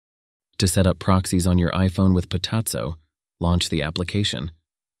To set up proxies on your iPhone with Potatso, launch the application.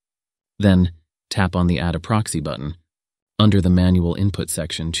 Then, tap on the Add a Proxy button. Under the Manual Input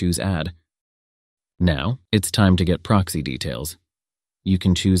section, choose Add. Now, it's time to get proxy details. You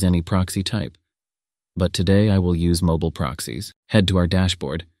can choose any proxy type. But today I will use mobile proxies. Head to our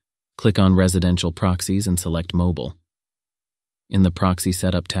dashboard, click on Residential Proxies and select Mobile. In the Proxy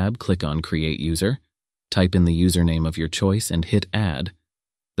Setup tab, click on Create User, type in the username of your choice and hit Add.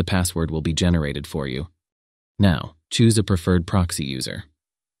 The password will be generated for you. Now, choose a preferred proxy user.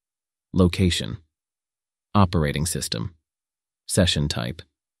 Location, operating system, session type,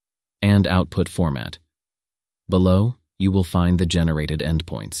 and output format. Below, you will find the generated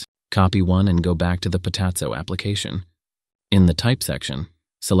endpoints. Copy one and go back to the Potatso application. In the Type section,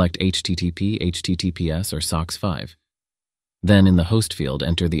 select HTTP, HTTPS, or SOX5. Then in the Host field,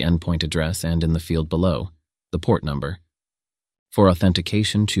 enter the endpoint address and in the field below, the port number. For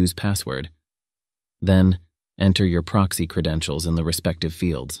authentication, choose Password. Then, enter your proxy credentials in the respective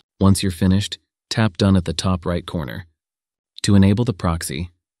fields. Once you're finished, tap Done at the top right corner. To enable the proxy,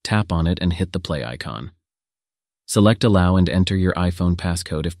 tap on it and hit the play icon. Select Allow and enter your iPhone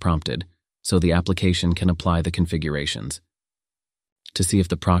passcode if prompted, so the application can apply the configurations. To see if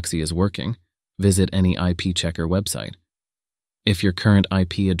the proxy is working, visit any IP checker website. If your current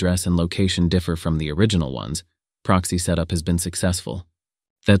IP address and location differ from the original ones, proxy setup has been successful.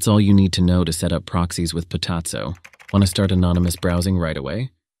 That's all you need to know to set up proxies with Potatso. Want to start anonymous browsing right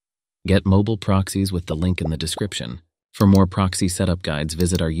away? Get mobile proxies with the link in the description. For more proxy setup guides,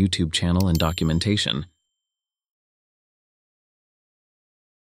 visit our YouTube channel and documentation.